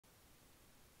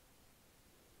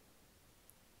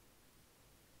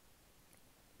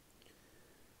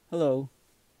Hello,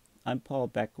 I'm Paul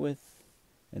Beckwith,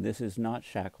 and this is not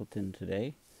Shackleton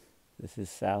today. This is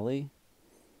Sally.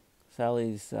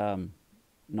 Sally's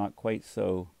not quite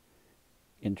so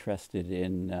interested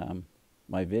in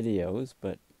my videos,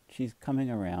 but she's coming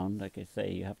around. Like I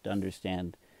say, you have to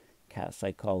understand cat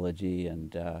psychology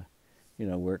and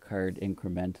work hard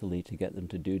incrementally to get them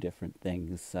to do different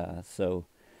things. So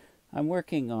I'm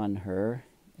working on her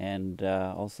and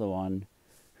also on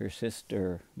her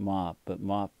sister Mop, but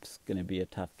Mop's going to be a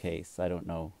tough case. I don't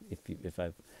know if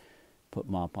I've put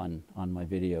Mop on my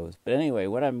videos. But anyway,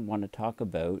 what I want to talk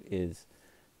about is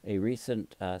a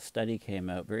recent study came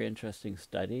out, very interesting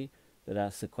study that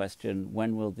asks the question,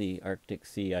 when will the Arctic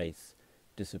sea ice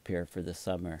disappear for the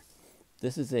summer?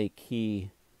 This is a key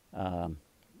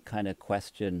kind of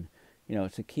question. You know,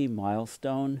 it's a key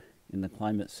milestone in the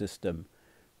climate system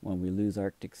when we lose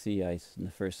Arctic sea ice in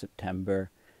the 1st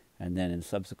September, and then in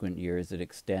subsequent years it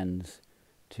extends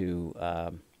to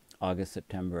August,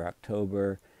 September,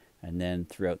 October, and then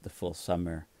throughout the full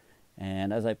summer.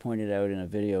 And as I pointed out in a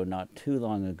video not too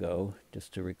long ago,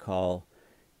 just to recall,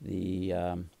 the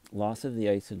loss of the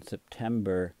ice in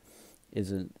September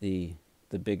isn't the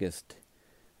biggest,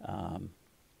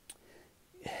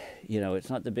 it's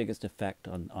not the biggest effect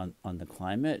on the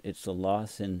climate. It's the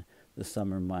loss in the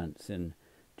summer months in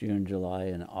June, July,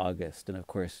 and August. And of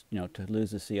course, to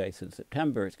lose the sea ice in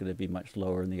September, it's going to be much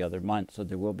lower in the other months. So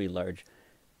there will be large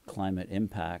climate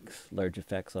impacts, large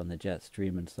effects on the jet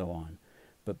stream and so on.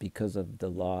 But because of the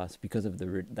loss, because of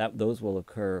those will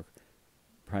occur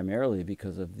primarily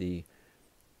because of the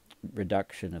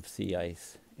reduction of sea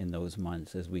ice in those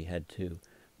months as we head to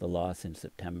the loss in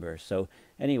September. So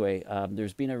anyway,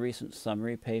 there's been a recent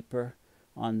summary paper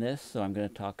on this, so I'm going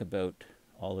to talk about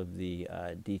all of the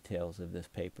details of this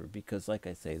paper because, like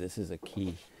I say, this is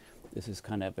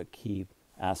kind of a key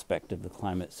aspect of the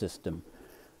climate system.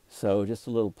 So just a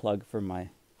little plug for my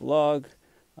blog,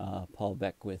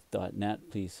 paulbeckwith.net.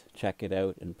 Please check it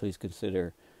out, and please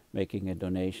consider making a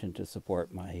donation to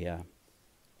support my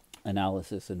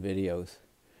analysis and videos.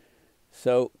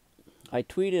 So I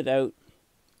tweeted out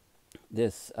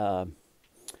this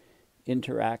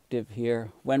interactive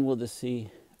here. When will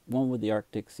the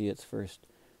Arctic see its first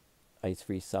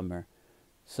ice-free summer?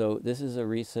 So this is a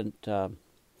recent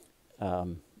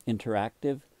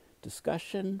interactive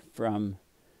discussion from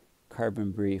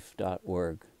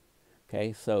carbonbrief.org.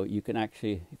 Okay, so you can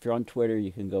actually, if you're on Twitter,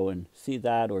 you can go and see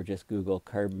that, or just Google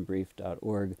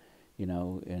carbonbrief.org,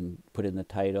 and put in the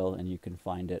title, and you can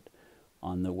find it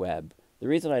on the web. The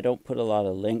reason I don't put a lot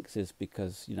of links is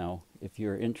because, if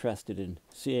you're interested in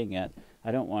seeing it,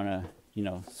 I don't want to,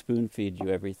 spoon feed you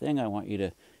everything. I want you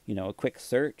to, a quick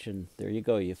search, and there you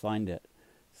go, you find it.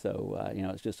 So,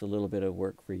 it's just a little bit of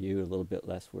work for you, a little bit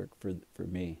less work for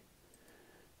me.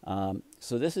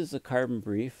 So this is the Carbon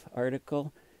Brief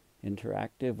article,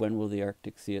 interactive, when will the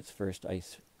Arctic see its first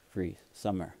ice-free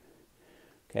summer?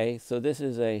 Okay, so this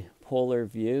is a polar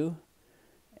view,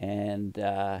 and,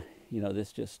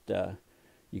 this just,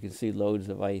 you can see loads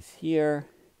of ice here,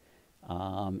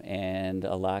 and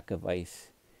a lack of ice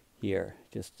here,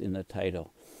 just in the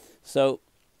title. So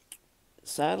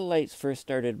satellites first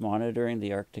started monitoring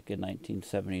the Arctic in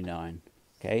 1979.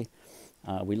 Okay,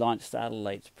 we launched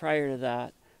satellites prior to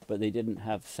that, but they didn't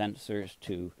have sensors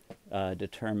to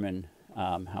determine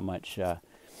how much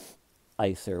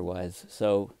ice there was.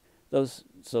 So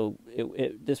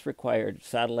this required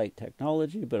satellite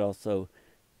technology, but also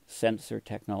sensor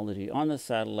technology on the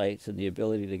satellites and the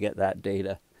ability to get that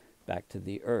data back to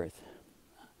the Earth.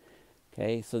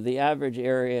 Okay, so the average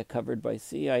area covered by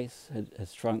sea ice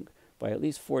has shrunk by at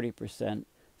least 40%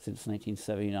 since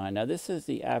 1979. Now this is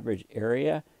the average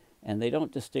area, and they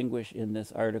don't distinguish in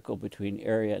this article between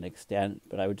area and extent,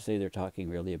 but I would say they're talking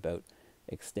really about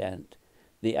extent.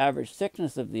 The average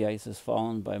thickness of the ice has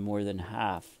fallen by more than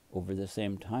half over the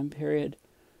same time period.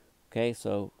 Okay,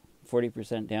 so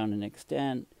 40% down in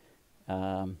extent,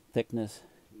 thickness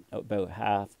about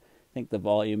half. I think the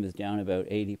volume is down about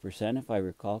 80%, if I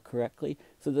recall correctly.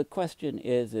 So the question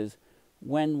is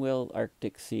when will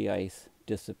Arctic sea ice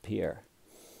disappear?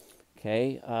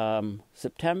 Okay,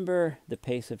 September, the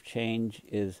pace of change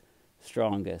is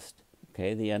strongest.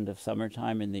 Okay, the end of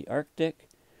summertime in the Arctic.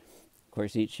 Of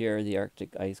course, each year the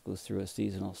Arctic ice goes through a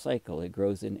seasonal cycle. It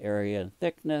grows in area and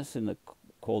thickness in the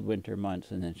cold winter months,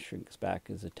 and then shrinks back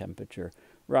as the temperature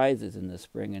rises in the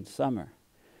spring and summer.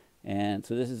 And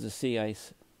so this is the sea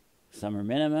ice summer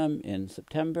minimum in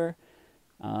September.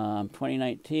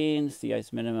 2019, sea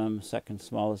ice minimum, second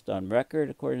smallest on record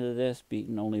according to this,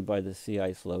 beaten only by the sea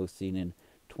ice low seen in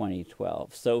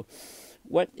 2012. So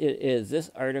what it is,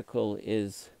 this article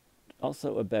is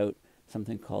also about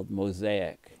something called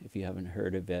Mosaic, if you haven't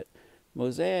heard of it.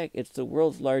 Mosaic, it's the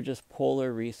world's largest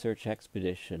polar research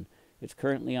expedition. It's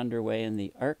currently underway in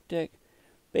the Arctic.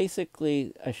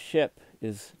 Basically, a ship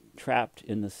is trapped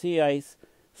in the sea ice.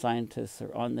 Scientists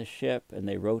are on the ship and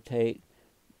they rotate.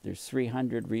 There's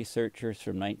 300 researchers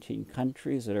from 19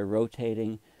 countries that are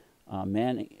rotating,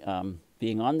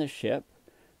 being on the ship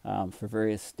for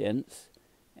various stints.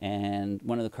 And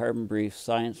one of the Carbon Brief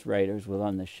science writers was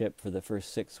on the ship for the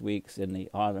first 6 weeks in the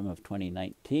autumn of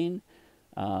 2019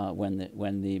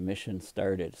 when the mission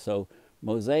started. So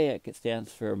Mosaic, it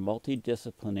stands for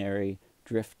Multidisciplinary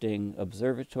Drifting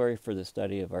Observatory for the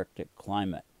Study of Arctic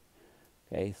Climate.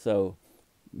 Okay, so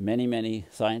many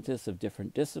scientists of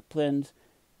different disciplines,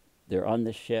 they're on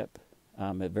the ship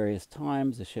at various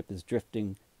times. The ship is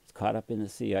drifting, it's caught up in the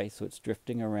sea ice, so it's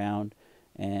drifting around,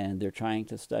 and they're trying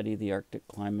to study the Arctic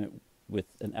climate with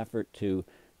an effort to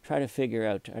try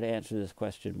to answer this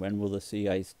question: when will the sea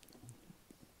ice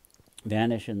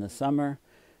vanish in the summer?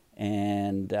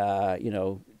 And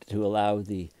to allow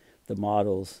the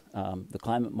models, the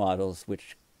climate models,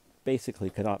 which basically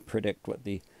cannot predict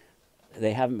they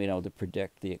haven't been able to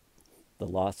predict the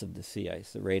loss of the sea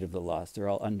ice, the rate of the loss. They're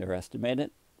all underestimating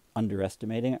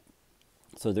it.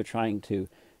 So they're trying to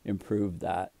improve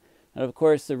that. And of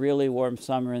course, the really warm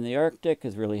summer in the Arctic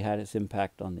has really had its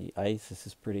impact on the ice. This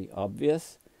is pretty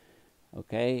obvious.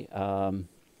 Okay.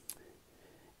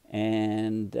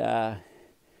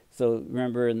 So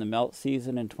remember, in the melt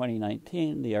season in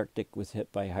 2019, the Arctic was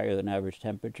hit by higher than average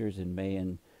temperatures in May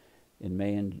and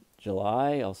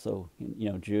July, also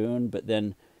June. But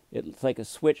then it's like a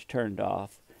switch turned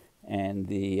off, and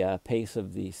the pace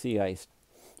of the sea ice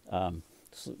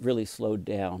really slowed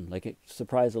down. Like, it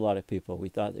surprised a lot of people. We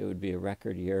thought it would be a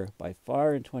record year by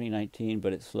far in 2019,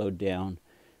 but it slowed down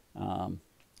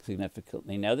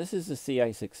significantly. Now, this is the sea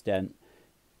ice extent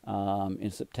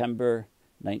in September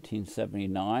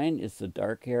 1979. It's the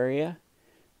dark area,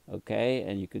 okay,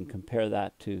 and you can compare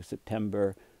that to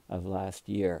September of last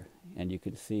year, and you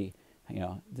can see,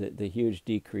 the huge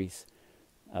decrease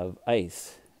of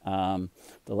ice. The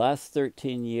last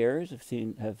 13 years have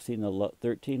seen the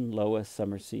 13 lowest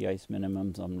summer sea ice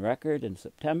minimums on record in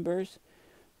Septembers.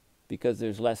 Because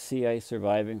there's less sea ice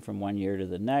surviving from one year to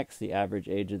the next, the average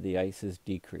age of the ice is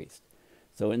decreased.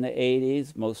 So in the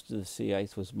 80s, most of the sea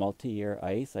ice was multi-year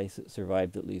ice that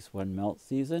survived at least one melt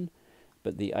season,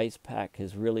 but the ice pack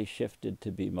has really shifted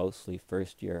to be mostly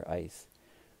first-year ice.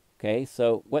 Okay,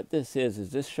 so what this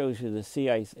is this shows you the sea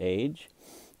ice age,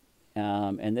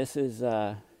 and this is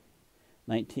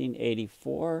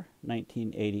 1984,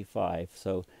 1985.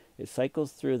 So it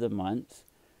cycles through the months,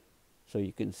 so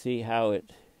you can see how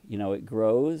it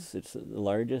grows. It's the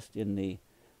largest in the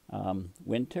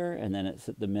winter, and then it's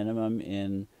at the minimum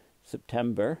in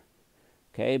September.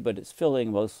 Okay, but it's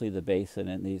filling mostly the basin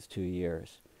in these 2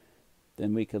 years.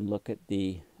 Then we can look at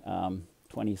the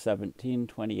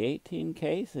 2017-2018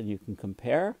 case, and you can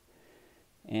compare,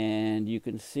 and you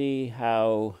can see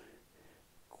how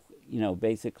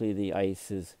basically the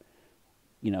ice is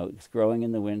it's growing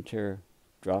in the winter,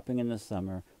 dropping in the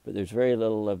summer, but there's very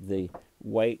little of the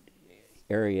white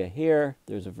area here.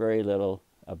 There's a very little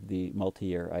of the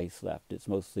multi-year ice left. It's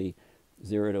mostly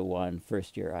 0 to 1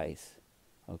 first-year ice.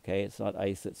 Okay, it's not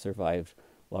ice that survived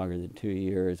longer than 2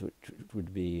 years, which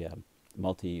would be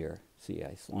multi-year sea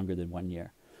ice, longer than 1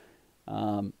 year.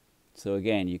 So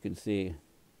again, you can see,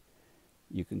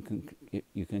 you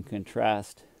can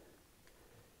contrast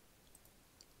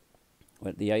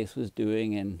what the ice was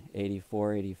doing in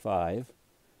 84, 85,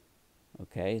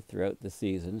 okay, throughout the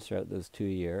seasons, throughout those 2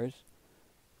 years,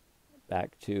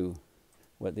 back to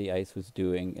what the ice was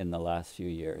doing in the last few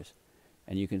years.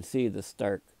 And you can see the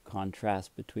stark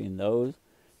contrast between those.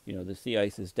 The sea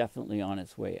ice is definitely on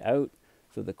its way out,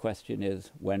 so the question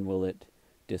is, when will it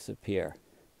disappear?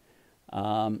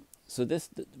 So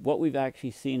what we've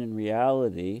actually seen in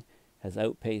reality has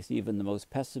outpaced even the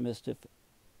most pessimistic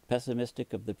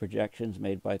of the projections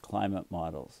made by climate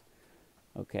models.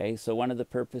 Okay, so one of the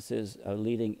purposes, a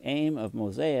leading aim of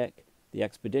Mosaic, the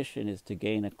expedition, is to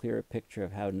gain a clearer picture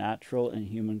of how natural and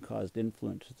human-caused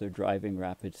influences are driving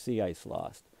rapid sea ice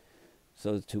loss.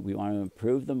 So we want to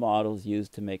improve the models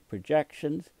used to make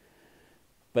projections,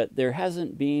 but there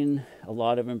hasn't been a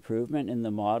lot of improvement in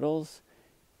the models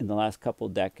in the last couple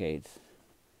decades.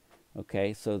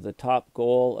 Okay, so the top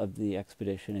goal of the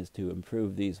expedition is to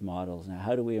improve these models. Now,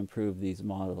 how do we improve these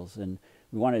models? And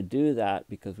we want to do that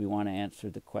because we want to answer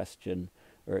the question,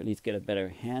 or at least get a better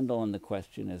handle on the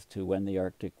question as to when the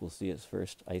Arctic will see its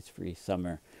first ice-free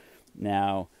summer.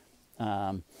 Now,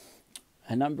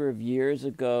 a number of years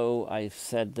ago, I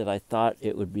said that I thought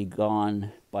it would be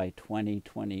gone by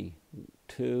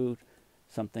 2022,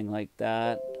 something like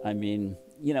that. I mean,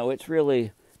 you know, it's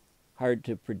really hard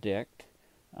to predict.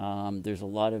 There's a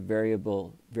lot of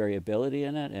variability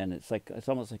in it, and it's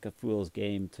almost like a fool's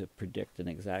game to predict an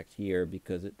exact year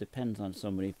because it depends on so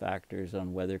many factors,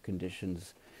 on weather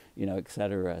conditions, you know,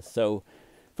 etc. So,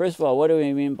 first of all, what do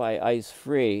we mean by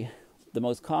ice-free? The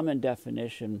most common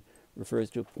definition refers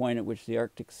to a point at which the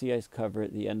Arctic sea ice cover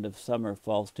at the end of summer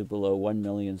falls to below 1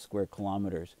 million square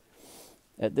kilometers.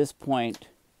 At this point,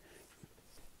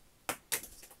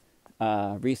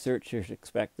 researchers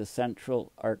expect the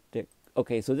central Arctic.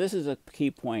 Okay, so this is a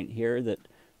key point here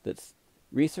that's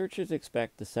researchers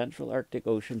expect the central Arctic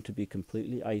Ocean to be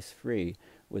completely ice-free,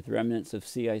 with remnants of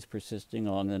sea ice persisting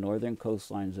along the northern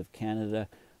coastlines of Canada,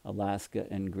 Alaska,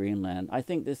 and Greenland. I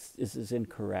think this is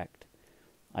incorrect.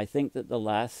 I think that the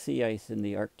last sea ice in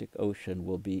the Arctic Ocean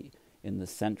will be in the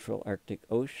central Arctic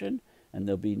Ocean, and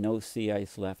there'll be no sea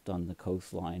ice left on the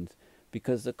coastlines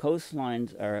because the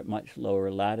coastlines are at much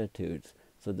lower latitudes.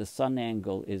 So the sun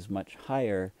angle is much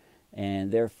higher,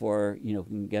 and therefore, you know,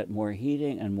 can get more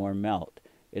heating and more melt.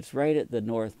 It's right at the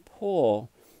North Pole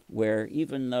where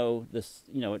even though this,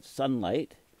 you know, it's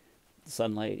sunlight,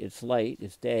 it's light,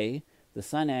 it's day, the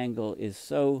sun angle is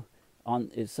so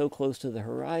close to the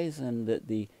horizon that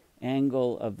the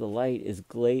angle of the light is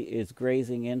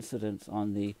grazing incidence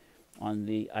on the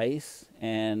ice,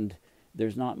 and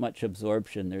there's not much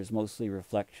absorption. There's mostly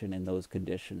reflection in those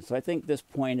conditions. So I think this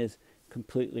point is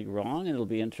completely wrong, and it'll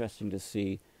be interesting to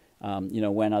see you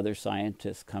know, when other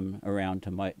scientists come around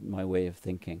to my way of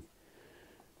thinking.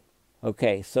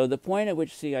 Okay, so the point at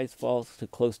which sea ice falls to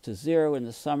close to zero in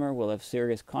the summer will have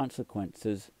serious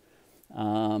consequences,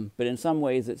 but in some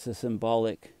ways it's a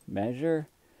symbolic measure.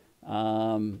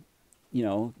 You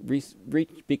know,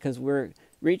 because we're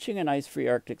reaching an ice-free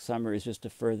Arctic summer is just a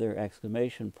further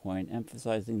exclamation point,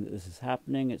 emphasizing that this is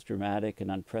happening, it's dramatic and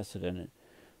unprecedented.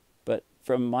 But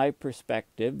from my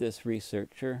perspective, this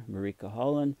researcher, Marika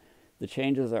Holland, the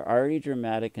changes are already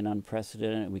dramatic and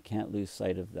unprecedented, and we can't lose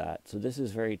sight of that. So this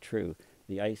is very true.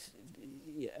 The ice,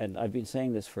 and I've been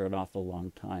saying this for an awful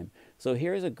long time. So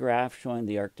here's a graph showing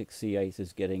the Arctic sea ice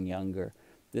is getting younger.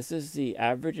 This is the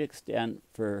average extent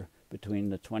for between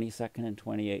the 22nd and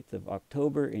 28th of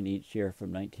October in each year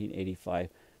from 1985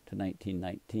 to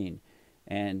 1919.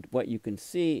 And what you can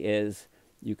see is,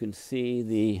 you can see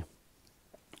the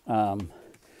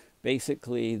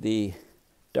basically the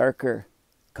darker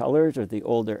colors or the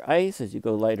older ice. As you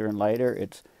go lighter and lighter,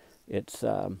 it's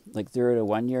like 0 to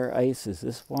 1 year ice is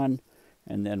this one,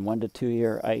 and then 1 to 2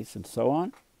 year ice, and so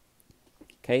on.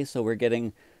 Okay, so we're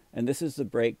getting, and this is the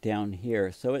breakdown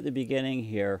here. So at the beginning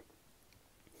here,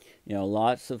 you know,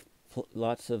 lots of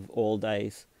old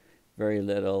ice, very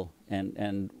little,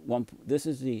 and this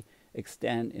is the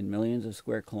extent in millions of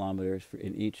square kilometers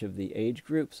in each of the age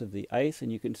groups of the ice,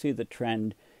 and you can see the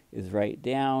trend is right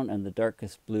down, and the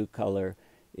darkest blue color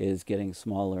is getting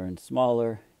smaller and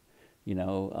smaller, you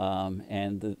know,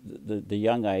 and the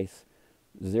young ice,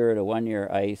 0 to 1 year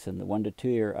ice and the 1 to 2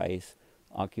 year ice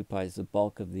occupies the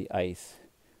bulk of the ice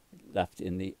left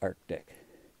in the Arctic.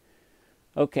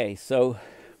 Okay, so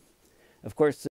of course